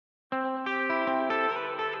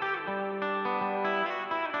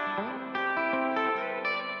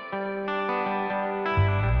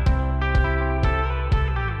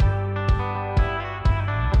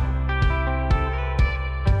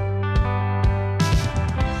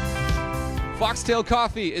Foxtail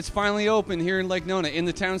Coffee is finally open here in Lake Nona in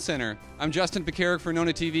the town center. I'm Justin Pekarek for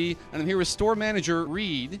Nona TV, and I'm here with store manager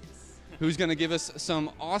Reed, who's going to give us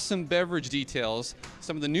some awesome beverage details,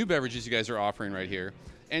 some of the new beverages you guys are offering right here.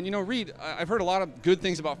 And you know, Reed, I've heard a lot of good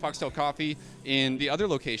things about Foxtail Coffee in the other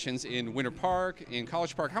locations, in Winter Park, in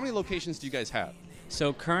College Park. How many locations do you guys have?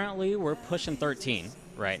 So currently we're pushing 13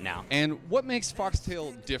 right now. And what makes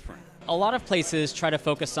Foxtail different? A lot of places try to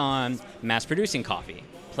focus on mass producing coffee.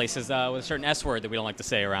 Places with a certain S word that we don't like to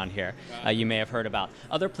say around here, you may have heard about.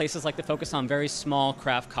 Other places like to focus on very small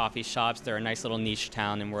craft coffee shops. They're a nice little niche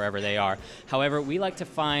town and wherever they are. However, we like to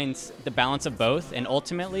find the balance of both, and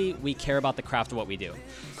ultimately we care about the craft of what we do.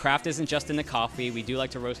 Craft isn't just in the coffee. We do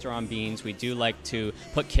like to roast our own beans. We do like to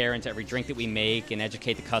put care into every drink that we make and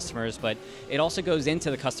educate the customers, but it also goes into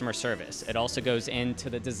the customer service. It also goes into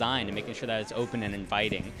the design and making sure that it's open and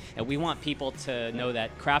inviting. And we want people to know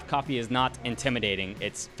that craft coffee is not intimidating.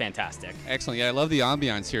 It's fantastic. Excellent. Yeah, I love the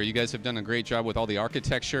ambiance here. You guys have done a great job with all the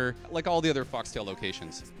architecture, like all the other Foxtail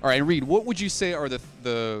locations. All right, Reed, what would you say are one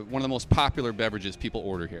of the most popular beverages people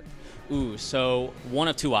order here? Ooh, so one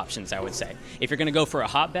of two options, I would say. If you're going to go for a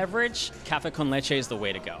hot beverage, cafe con leche is the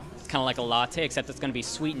way to go. It's kind of like a latte, except it's going to be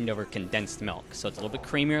sweetened over condensed milk. So it's a little bit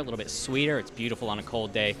creamier, a little bit sweeter. It's beautiful on a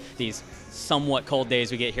cold day. These somewhat cold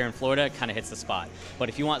days we get here in Florida, it kind of hits the spot. But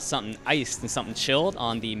if you want something iced and something chilled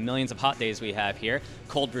on the millions of hot days we have here,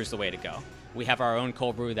 cold brew's the way to go. We have our own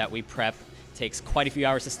cold brew that we prep. Takes quite a few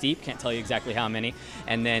hours to steep, can't tell you exactly how many,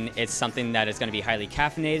 and then it's something that is going to be highly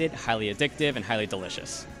caffeinated, highly addictive, and highly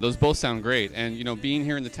delicious. Those both sound great, and you know, being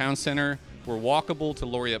here in the town center, we're walkable to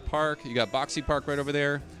Laureate Park. You got Boxy Park right over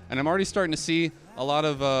there, and I'm already starting to see a lot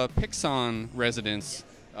of Pixon residents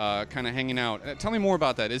kind of hanging out. Tell me more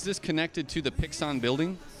about that. Is this connected to the Pixon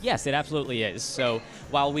building? Yes, it absolutely is. So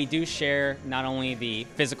while we do share not only the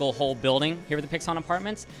physical whole building here at the Pixon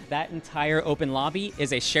Apartments, that entire open lobby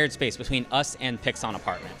is a shared space between us and Pixon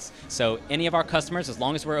Apartments. So any of our customers, as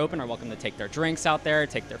long as we're open, are welcome to take their drinks out there,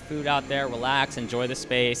 take their food out there, relax, enjoy the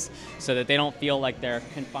space, so that they don't feel like they're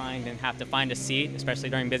confined and have to find a seat, especially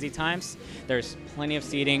during busy times. There's plenty of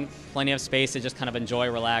seating, plenty of space to just kind of enjoy,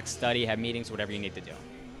 relax, study, have meetings, whatever you need to do.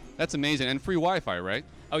 That's amazing. And free Wi-Fi, right?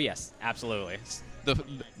 Oh yes, absolutely.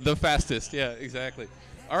 The fastest, yeah, exactly.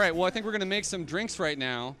 All right, well, I think we're going to make some drinks right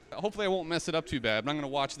now. Hopefully I won't mess it up too bad, but I'm going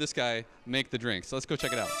to watch this guy make the drinks. So let's go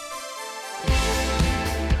check it out.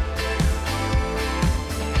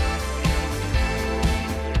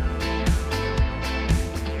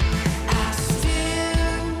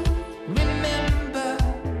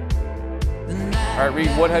 All right, Reed,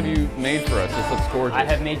 what have you made for us? This looks gorgeous. I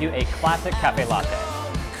have made you a classic cafe latte.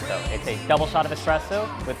 So it's a double shot of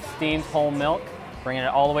espresso with steamed whole milk, bringing it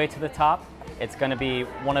all the way to the top. It's going to be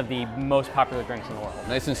one of the most popular drinks in the world.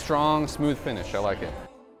 Nice and strong, smooth finish. I like it.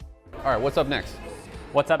 All right, what's up next?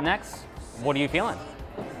 What's up next? What are you feeling?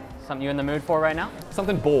 Something you in the mood for right now?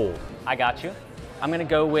 Something bold. I got you. I'm going to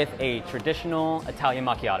go with a traditional Italian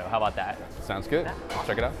macchiato. How about that? Sounds good. Yeah. Let's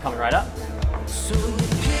check it out. Coming right up. So you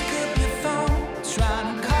pick up your phone,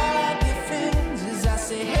 trying to call out your friends as I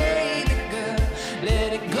say, hey, girl,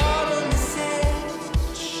 let it go to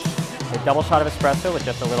message. A double shot of espresso with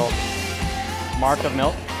just a little mark of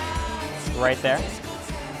milk right there.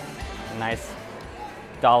 A nice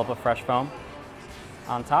dollop of fresh foam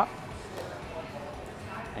on top.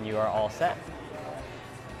 And you are all set.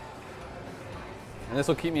 And this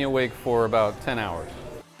will keep me awake for about 10 hours.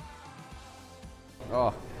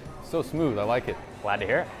 Oh, so smooth. I like it. Glad to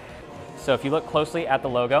hear it. So if you look closely at the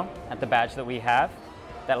logo, at the badge that we have,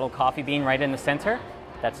 that little coffee bean right in the center,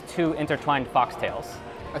 that's two intertwined foxtails.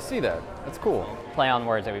 I see that. That's cool. Play on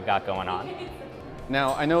words that we've got going on.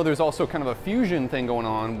 Now, I know there's also kind of a fusion thing going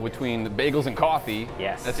on between the bagels and coffee.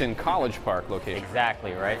 Yes. That's in College Park location.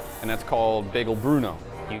 Exactly, right? And that's called Bagel Bruno.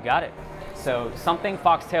 You got it. So something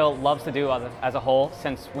Foxtail loves to do as a whole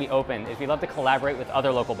since we opened is we love to collaborate with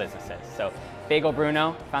other local businesses. So Bagel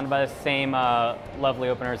Bruno, founded by the same lovely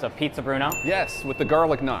openers of Pizza Bruno. Yes, with the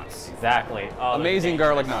garlic knots. Exactly. Oh, amazing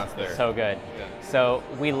garlic knots there. So good. Yeah. So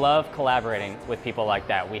we love collaborating with people like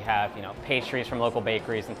that. We have, you know, pastries from local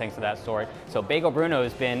bakeries and things of that sort. So Bagel Bruno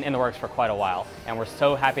has been in the works for quite a while, and we're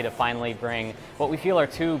so happy to finally bring what we feel are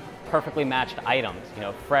two perfectly matched items. You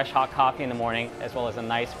know, fresh hot coffee in the morning, as well as a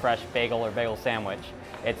nice fresh bagel or bagel sandwich.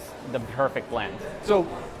 It's the perfect blend. So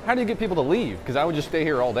how do you get people to leave? Because I would just stay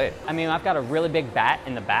here all day. I mean, I've got a really big bat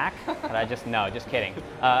in the back, but no, just kidding.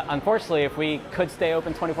 Unfortunately, if we could stay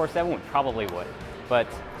open 24/7, we probably would. But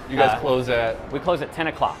you guys close at? We close at 10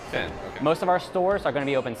 o'clock. 10, okay. Most of our stores are going to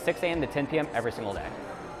be open 6 a.m. to 10 p.m. every single day.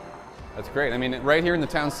 That's great. I mean, right here in the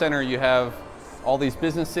town center, you have all these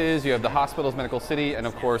businesses. You have the hospitals, Medical City, and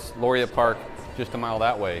of course, Laureate Park, just a mile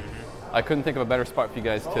that way. I couldn't think of a better spot for you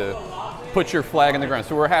guys to put your flag in the ground.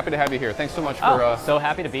 So we're happy to have you here. Thanks so much for so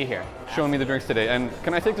happy to be here. showing me the drinks today. And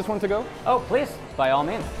can I take this one to go? Oh, please, by all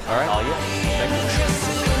means. All right. All you. Thank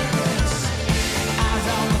you.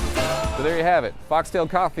 So there you have it. Foxtail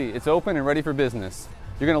Coffee. It's open and ready for business.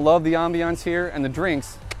 You're going to love the ambiance here, and the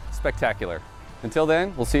drinks, spectacular. Until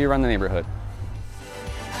then, we'll see you around the neighborhood.